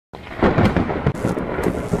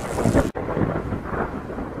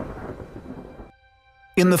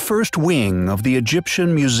In the first wing of the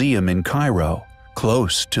Egyptian Museum in Cairo,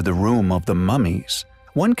 close to the room of the mummies,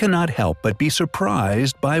 one cannot help but be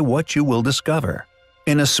surprised by what you will discover.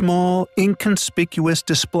 In a small, inconspicuous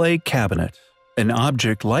display cabinet, an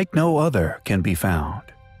object like no other can be found.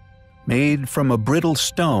 Made from a brittle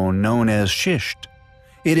stone known as schist,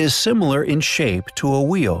 it is similar in shape to a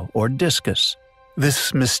wheel or discus.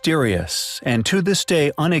 This mysterious and to this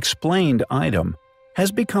day unexplained item has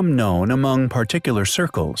become known among particular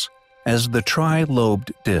circles as the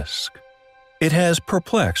tri-lobed disc. It has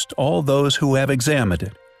perplexed all those who have examined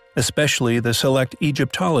it, especially the select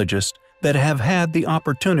Egyptologists that have had the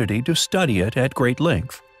opportunity to study it at great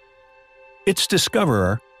length. Its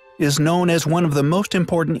discoverer is known as one of the most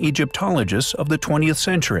important Egyptologists of the 20th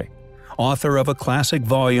century, author of a classic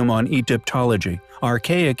volume on Egyptology,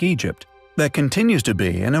 Archaic Egypt, that continues to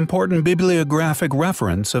be an important bibliographic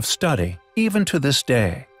reference of study even to this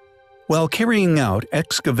day. While carrying out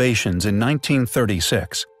excavations in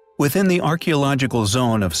 1936 within the archaeological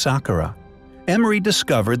zone of Saqqara, Emery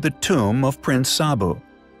discovered the tomb of Prince Sabu.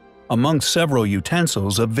 Among several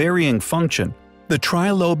utensils of varying function, the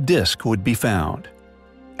tri-lobed disc would be found.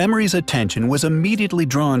 Emery's attention was immediately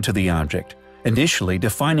drawn to the object, initially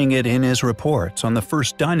defining it in his reports on the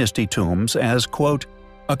First Dynasty tombs as, quote,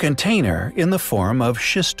 a container in the form of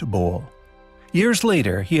schist bowl. Years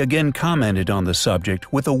later, he again commented on the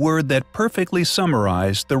subject with a word that perfectly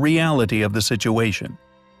summarized the reality of the situation,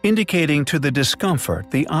 indicating to the discomfort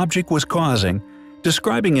the object was causing,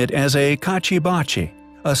 describing it as a kachibachi,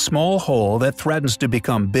 a small hole that threatens to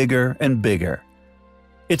become bigger and bigger.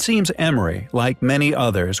 It seems Emery, like many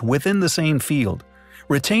others within the same field,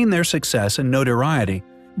 retained their success and notoriety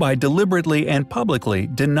by deliberately and publicly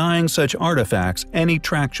denying such artifacts any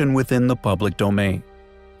traction within the public domain,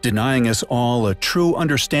 denying us all a true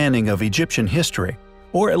understanding of Egyptian history,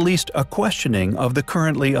 or at least a questioning of the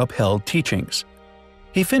currently upheld teachings.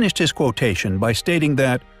 He finished his quotation by stating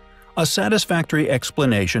that a satisfactory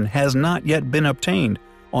explanation has not yet been obtained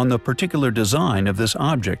on the particular design of this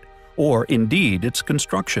object, or indeed its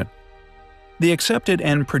construction. The accepted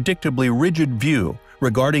and predictably rigid view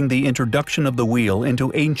regarding the introduction of the wheel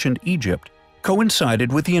into ancient Egypt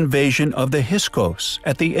coincided with the invasion of the Hyksos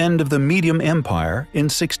at the end of the Median Empire in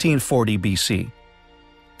 1640 BC,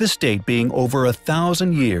 this date being over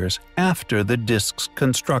 1,000 years after the disc's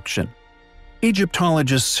construction.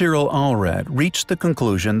 Egyptologist Cyril Allred reached the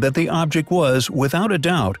conclusion that the object was, without a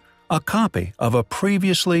doubt, a copy of a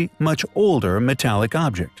previously much older metallic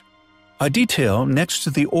object. A detail next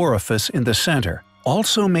to the orifice in the center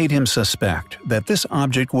also made him suspect that this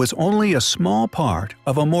object was only a small part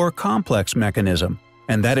of a more complex mechanism,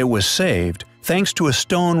 and that it was saved thanks to a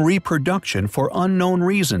stone reproduction for unknown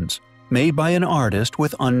reasons, made by an artist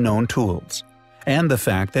with unknown tools. And the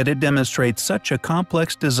fact that it demonstrates such a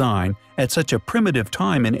complex design at such a primitive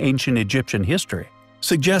time in ancient Egyptian history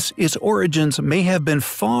suggests its origins may have been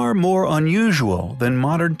far more unusual than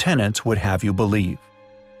modern tenets would have you believe.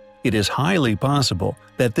 It is highly possible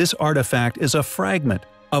that this artifact is a fragment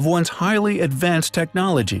of once highly advanced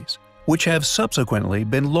technologies, which have subsequently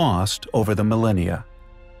been lost over the millennia.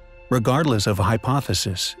 Regardless of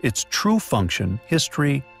hypothesis, its true function,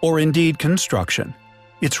 history, or indeed construction,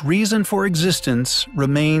 its reason for existence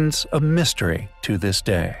remains a mystery to this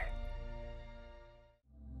day.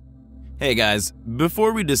 Hey guys,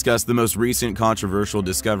 before we discuss the most recent controversial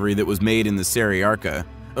discovery that was made in the Saryarka,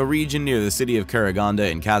 a region near the city of Karaganda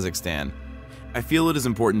in Kazakhstan, I feel it is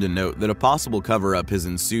important to note that a possible cover-up has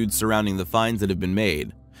ensued surrounding the finds that have been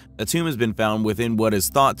made. A tomb has been found within what is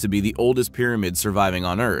thought to be the oldest pyramid surviving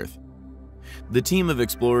on Earth. The team of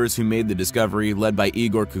explorers who made the discovery, led by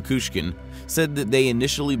Igor Kukushkin, said that they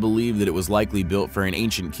initially believed that it was likely built for an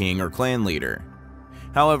ancient king or clan leader.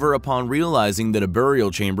 However, upon realizing that a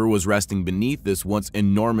burial chamber was resting beneath this once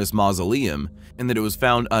enormous mausoleum, and that it was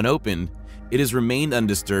found unopened, it has remained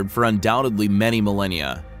undisturbed for undoubtedly many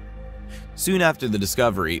millennia. Soon after the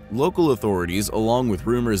discovery, local authorities, along with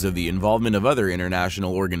rumors of the involvement of other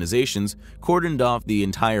international organizations, cordoned off the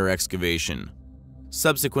entire excavation,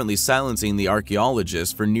 subsequently silencing the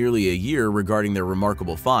archaeologists for nearly a year regarding their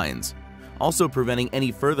remarkable finds, also preventing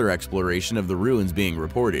any further exploration of the ruins being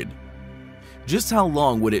reported. Just how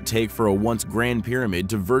long would it take for a once grand pyramid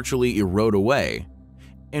to virtually erode away?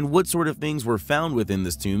 And what sort of things were found within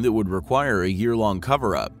this tomb that would require a year-long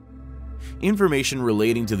cover-up? Information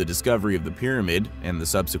relating to the discovery of the pyramid and the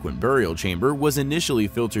subsequent burial chamber was initially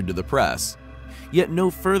filtered to the press, yet no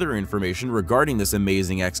further information regarding this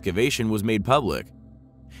amazing excavation was made public.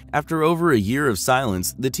 After over a year of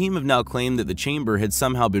silence, the team have now claimed that the chamber had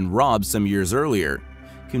somehow been robbed some years earlier,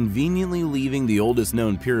 conveniently leaving the oldest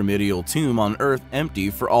known pyramidal tomb on Earth empty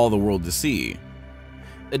for all the world to see.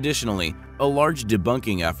 Additionally, a large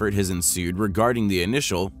debunking effort has ensued regarding the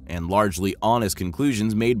initial and largely honest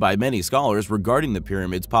conclusions made by many scholars regarding the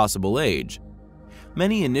pyramid's possible age.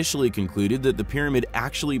 Many initially concluded that the pyramid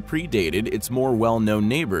actually predated its more well-known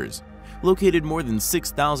neighbors, located more than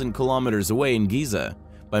 6,000 kilometers away in Giza,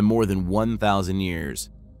 by more than 1,000 years.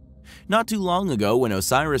 Not too long ago, when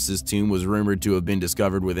Osiris's tomb was rumored to have been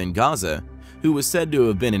discovered within Gaza, who was said to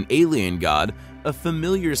have been an alien god, a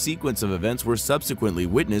familiar sequence of events were subsequently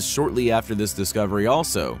witnessed shortly after this discovery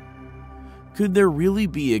also. Could there really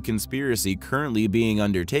be a conspiracy currently being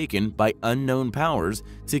undertaken by unknown powers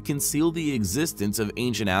to conceal the existence of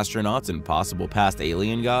ancient astronauts and possible past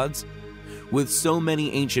alien gods? With so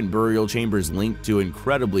many ancient burial chambers linked to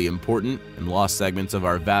incredibly important and lost segments of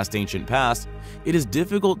our vast ancient past, it is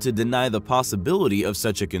difficult to deny the possibility of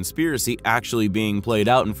such a conspiracy actually being played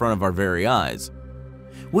out in front of our very eyes.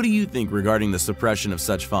 What do you think regarding the suppression of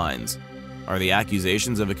such finds? Are the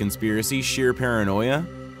accusations of a conspiracy sheer paranoia?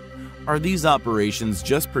 Are these operations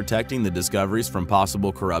just protecting the discoveries from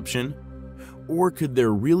possible corruption? Or could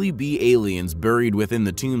there really be aliens buried within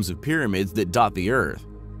the tombs of pyramids that dot the Earth?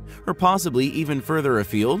 Or possibly even further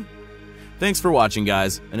afield? Thanks for watching,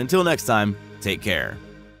 guys, and until next time, take care.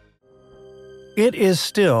 It is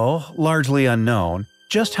still largely unknown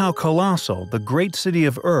just how colossal the great city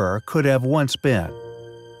of Ur could have once been.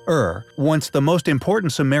 Ur, once the most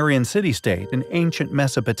important Sumerian city-state in ancient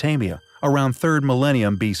Mesopotamia around 3rd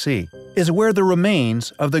millennium BC, is where the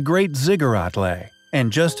remains of the great ziggurat lay,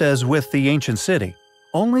 and just as with the ancient city,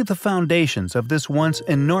 only the foundations of this once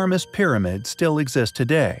enormous pyramid still exist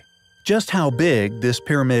today. Just how big this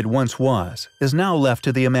pyramid once was is now left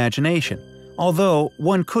to the imagination, although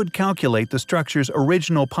one could calculate the structure's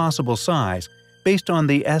original possible size based on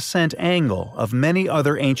the ascent angle of many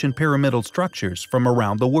other ancient pyramidal structures from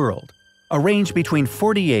around the world. A range between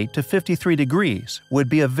 48 to 53 degrees would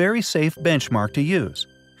be a very safe benchmark to use,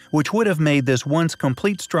 which would have made this once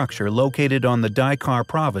complete structure located on the Daikar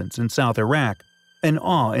province in South Iraq an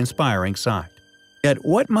awe-inspiring sight. Yet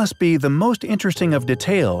what must be the most interesting of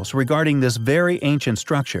details regarding this very ancient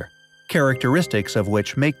structure, characteristics of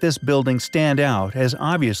which make this building stand out as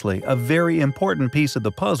obviously a very important piece of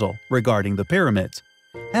the puzzle regarding the pyramids,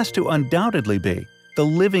 has to undoubtedly be the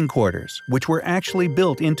living quarters which were actually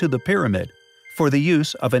built into the pyramid for the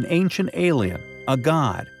use of an ancient alien, a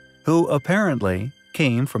god, who apparently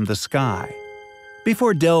came from the sky.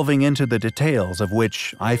 Before delving into the details of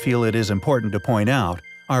which I feel it is important to point out,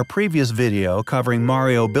 our previous video covering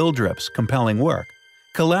Mario Bildrup's compelling work,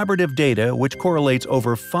 collaborative data which correlates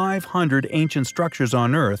over 500 ancient structures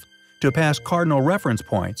on Earth to past cardinal reference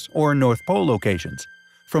points or North Pole locations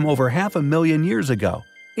from over 500,000 years ago.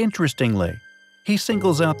 Interestingly, he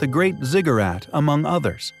singles out the Great Ziggurat among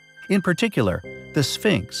others, in particular the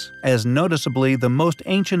Sphinx as noticeably the most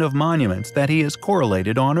ancient of monuments that he has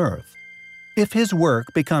correlated on Earth. If his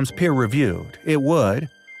work becomes peer-reviewed, it would,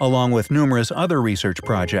 along with numerous other research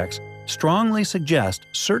projects, strongly suggest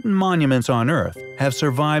certain monuments on Earth have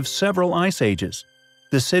survived several ice ages,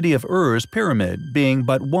 the city of Ur's pyramid being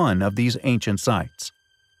but one of these ancient sites.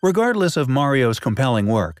 Regardless of Mario's compelling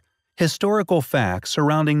work, historical facts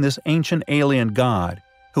surrounding this ancient alien god,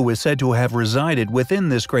 who is said to have resided within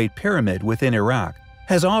this great pyramid within Iraq,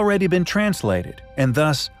 has already been translated and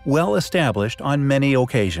thus well established on many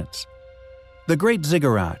occasions. The Great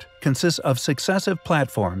Ziggurat consists of successive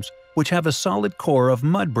platforms which have a solid core of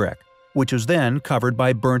mud brick, which is then covered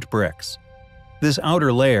by burnt bricks. This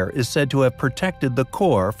outer layer is said to have protected the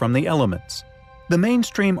core from the elements. The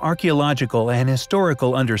mainstream archaeological and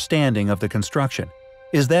historical understanding of the construction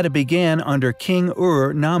is that it began under King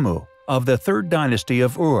Ur-Nammu of the 3rd dynasty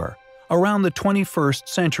of Ur around the 21st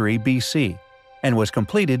century BC and was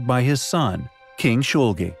completed by his son, King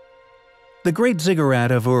Shulgi. The Great Ziggurat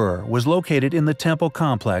of Ur was located in the temple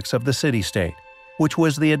complex of the city-state, which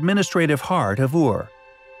was the administrative heart of Ur.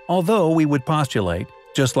 Although we would postulate,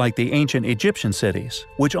 just like the ancient Egyptian cities,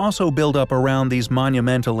 which also build up around these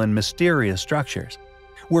monumental and mysterious structures,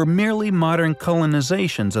 were merely modern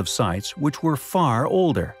colonizations of sites which were far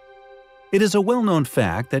older. It is a well-known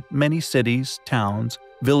fact that many cities, towns,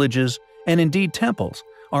 villages, and indeed temples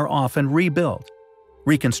are often rebuilt,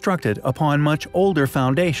 reconstructed upon much older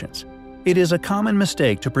foundations. It is a common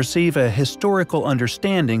mistake to perceive a historical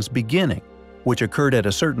understanding's beginning, which occurred at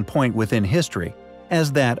a certain point within history,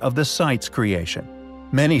 as that of the site's creation.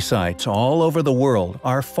 Many sites all over the world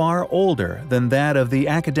are far older than that of the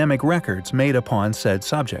academic records made upon said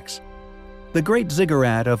subjects. The Great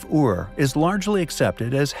Ziggurat of Ur is largely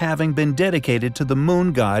accepted as having been dedicated to the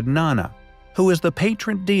moon god Nana, who is the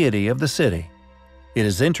patron deity of the city. It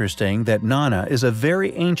is interesting that Nana is a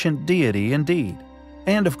very ancient deity indeed,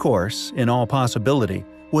 and of course, in all possibility,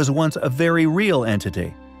 was once a very real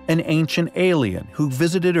entity, an ancient alien who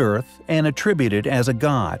visited Earth and attributed as a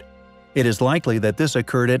god. It is likely that this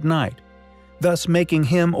occurred at night, thus making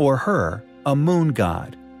him or her a moon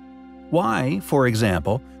god. Why, for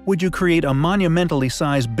example, would you create a monumentally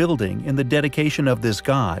sized building in the dedication of this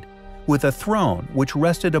god, with a throne which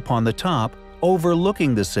rested upon the top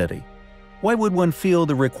overlooking the city? Why would one feel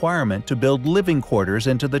the requirement to build living quarters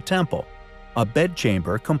into the temple, a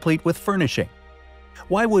bedchamber complete with furnishing?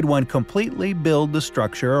 Why would one completely build the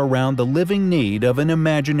structure around the living need of an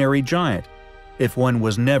imaginary giant, if one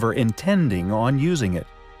was never intending on using it?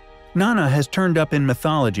 Nana has turned up in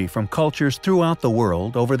mythology from cultures throughout the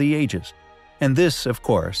world over the ages, and this, of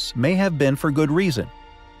course, may have been for good reason.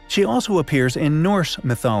 She also appears in Norse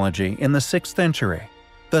mythology in the 6th century,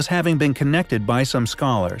 thus having been connected by some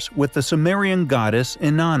scholars with the Sumerian goddess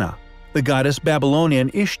Inanna, the goddess Babylonian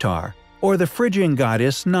Ishtar, or the Phrygian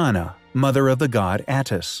goddess Nana, mother of the god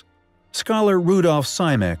Attis. Scholar Rudolf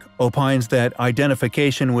Simek opines that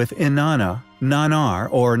identification with Inanna, Nanar,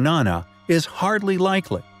 or Nana is hardly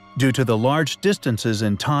likely, due to the large distances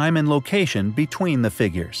in time and location between the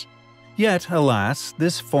figures. Yet, alas,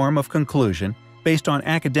 this form of conclusion, based on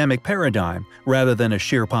academic paradigm rather than a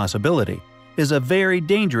sheer possibility, is a very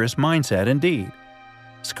dangerous mindset indeed.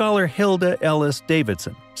 Scholar Hilda Ellis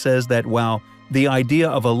Davidson says that while the idea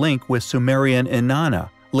of a link with Sumerian Inanna,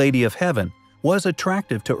 Lady of Heaven, was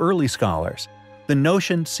attractive to early scholars, the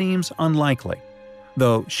notion seems unlikely.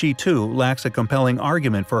 Though she too lacks a compelling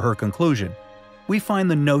argument for her conclusion, we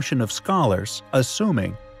find the notion of scholars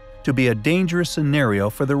assuming to be a dangerous scenario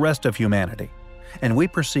for the rest of humanity, and we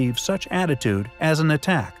perceive such attitude as an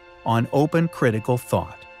attack on open critical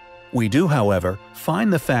thought. We do, however,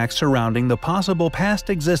 find the facts surrounding the possible past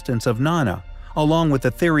existence of Nana, along with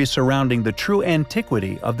the theories surrounding the true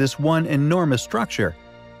antiquity of this one enormous structure,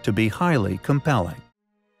 to be highly compelling.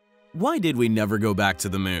 Why did we never go back to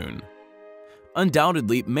the moon?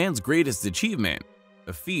 Undoubtedly man's greatest achievement,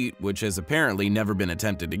 a feat which has apparently never been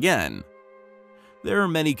attempted again. There are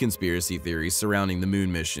many conspiracy theories surrounding the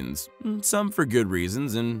moon missions, some for good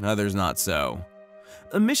reasons and others not so.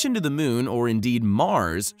 A mission to the moon, or indeed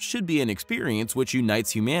Mars, should be an experience which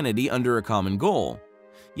unites humanity under a common goal.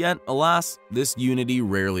 Yet, alas, this unity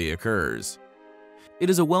rarely occurs. It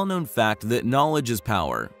is a well-known fact that knowledge is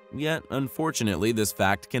power, yet unfortunately this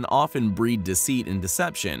fact can often breed deceit and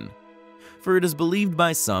deception. For it is believed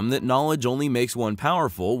by some that knowledge only makes one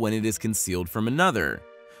powerful when it is concealed from another,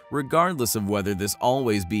 regardless of whether this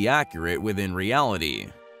always be accurate within reality.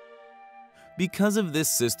 Because of this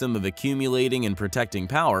system of accumulating and protecting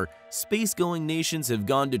power, space-going nations have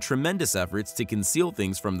gone to tremendous efforts to conceal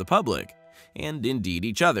things from the public, and indeed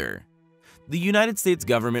each other. The United States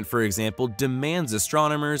government, for example, demands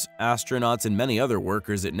astronomers, astronauts, and many other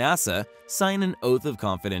workers at NASA sign an oath of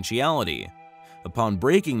confidentiality. Upon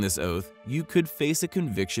breaking this oath, you could face a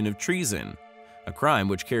conviction of treason, a crime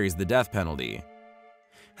which carries the death penalty.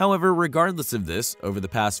 However, regardless of this, over the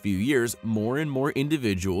past few years, more and more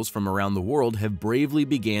individuals from around the world have bravely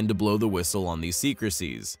began to blow the whistle on these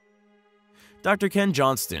secrecies. Dr. Ken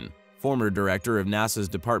Johnston, former director of NASA's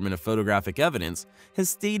Department of Photographic Evidence, has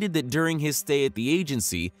stated that during his stay at the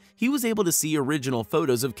agency, he was able to see original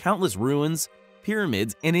photos of countless ruins,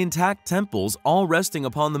 pyramids, and intact temples all resting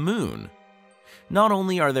upon the moon. Not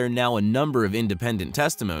only are there now a number of independent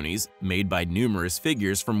testimonies made by numerous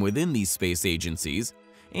figures from within these space agencies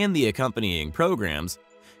and the accompanying programs,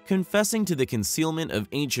 confessing to the concealment of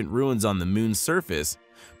ancient ruins on the moon's surface,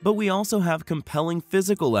 but we also have compelling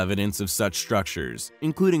physical evidence of such structures,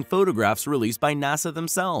 including photographs released by NASA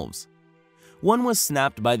themselves. One was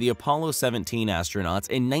snapped by the Apollo 17 astronauts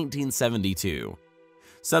in 1972.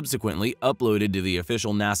 Subsequently uploaded to the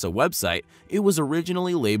official NASA website, it was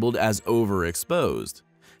originally labeled as overexposed.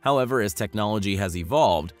 However, as technology has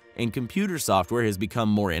evolved and computer software has become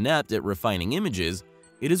more inept at refining images,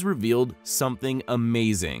 it has revealed something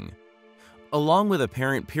amazing. Along with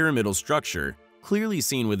apparent pyramidal structure, clearly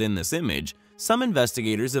seen within this image, some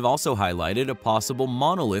investigators have also highlighted a possible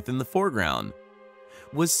monolith in the foreground.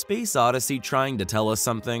 Was Space Odyssey trying to tell us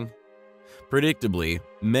something? Predictably,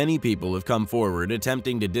 many people have come forward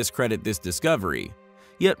attempting to discredit this discovery.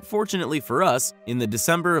 Yet, fortunately for us, in the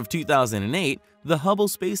December of 2008, the Hubble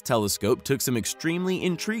Space Telescope took some extremely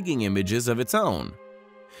intriguing images of its own.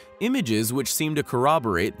 Images which seem to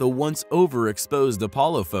corroborate the once overexposed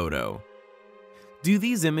Apollo photo. Do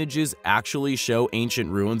these images actually show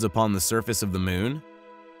ancient ruins upon the surface of the moon?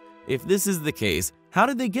 If this is the case, how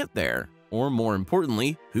did they get there? Or more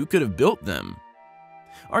importantly, who could have built them?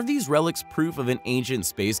 Are these relics proof of an ancient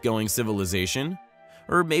space-going civilization?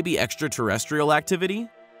 Or maybe extraterrestrial activity?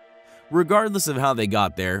 Regardless of how they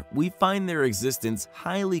got there, we find their existence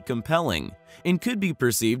highly compelling and could be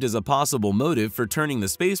perceived as a possible motive for turning the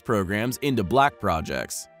space programs into black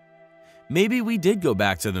projects. Maybe we did go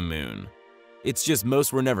back to the moon. It's just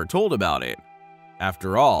most were never told about it.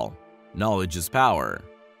 After all, knowledge is power.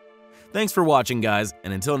 Thanks for watching, guys,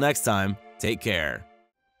 and until next time, take care.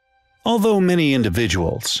 Although many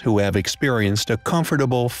individuals who have experienced a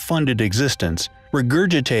comfortable, funded existence,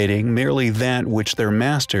 regurgitating merely that which their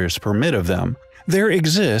masters permit of them, there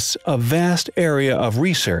exists a vast area of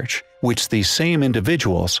research which these same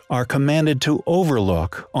individuals are commanded to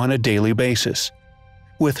overlook on a daily basis,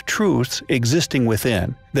 with truths existing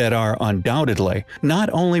within that are undoubtedly not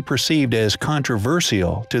only perceived as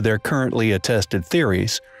controversial to their currently attested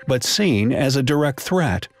theories, but seen as a direct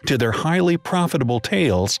threat to their highly profitable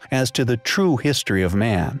tales as to the true history of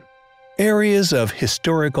man. Areas of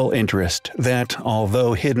historical interest that,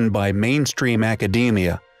 although hidden by mainstream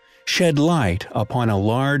academia, shed light upon a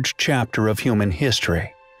large chapter of human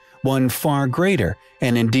history, one far greater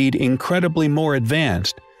and indeed incredibly more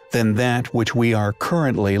advanced than that which we are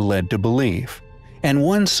currently led to believe, and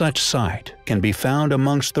one such site can be found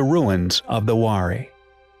amongst the ruins of the Wari.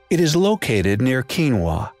 It is located near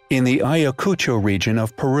Quinoa, in the Ayacucho region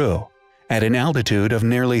of Peru, at an altitude of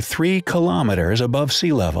nearly 3 kilometers above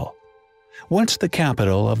sea level. Once the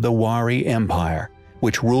capital of the Wari Empire,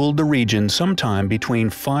 which ruled the region sometime between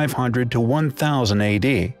 500 to 1000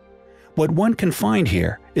 AD, what one can find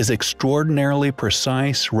here is extraordinarily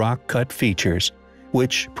precise rock-cut features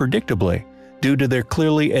which, predictably, due to their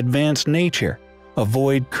clearly advanced nature,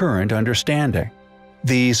 avoid current understanding.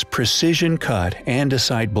 These precision-cut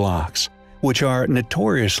andesite blocks, which are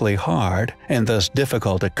notoriously hard and thus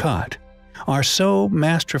difficult to cut, are so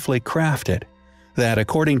masterfully crafted that,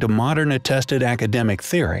 according to modern attested academic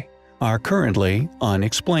theory, are currently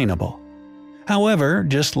unexplainable. However,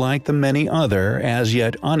 just like the many other as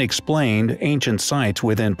yet unexplained ancient sites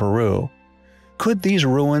within Peru, could these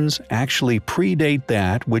ruins actually predate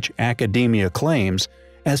that which academia claims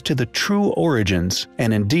as to the true origins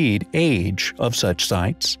and indeed age of such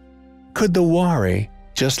sites? Could the Wari,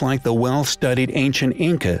 just like the well-studied ancient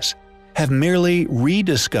Incas, have merely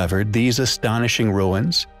rediscovered these astonishing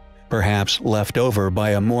ruins, perhaps left over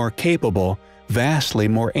by a more capable, vastly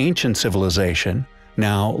more ancient civilization,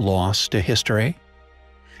 now lost to history?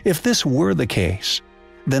 If this were the case,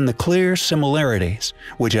 then the clear similarities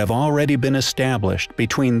which have already been established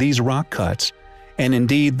between these rock cuts and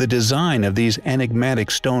indeed the design of these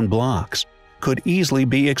enigmatic stone blocks could easily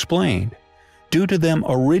be explained, due to them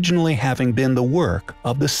originally having been the work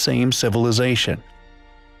of the same civilization.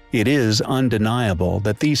 It is undeniable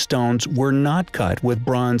that these stones were not cut with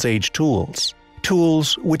Bronze Age tools,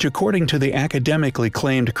 tools which, according to the academically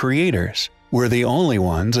claimed creators, were the only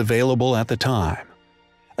ones available at the time.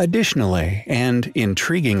 Additionally, and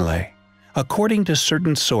intriguingly, according to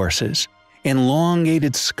certain sources,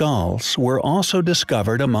 elongated skulls were also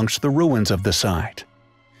discovered amongst the ruins of the site.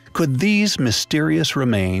 Could these mysterious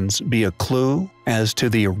remains be a clue as to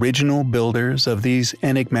the original builders of these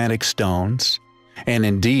enigmatic stones, and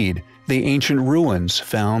indeed the ancient ruins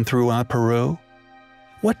found throughout Peru?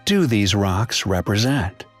 What do these rocks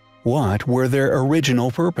represent? What were their original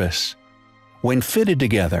purpose? When fitted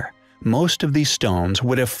together, most of these stones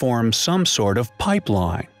would have formed some sort of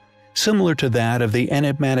pipeline, similar to that of the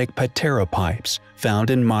enigmatic Patera pipes found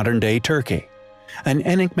in modern-day Turkey, an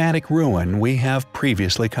enigmatic ruin we have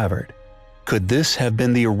previously covered. Could this have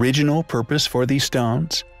been the original purpose for these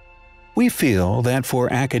stones? We feel that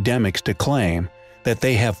for academics to claim that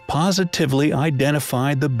they have positively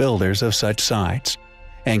identified the builders of such sites,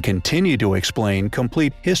 and continue to explain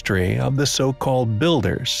complete history of the so-called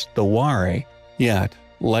builders, the Wari, yet,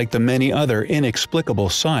 like the many other inexplicable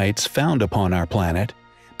sites found upon our planet,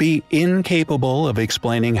 be incapable of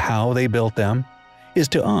explaining how they built them, is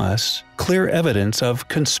to us clear evidence of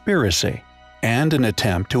conspiracy and an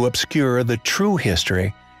attempt to obscure the true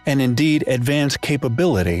history and indeed advanced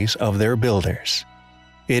capabilities of their builders.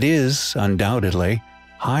 It is, undoubtedly,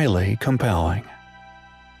 highly compelling.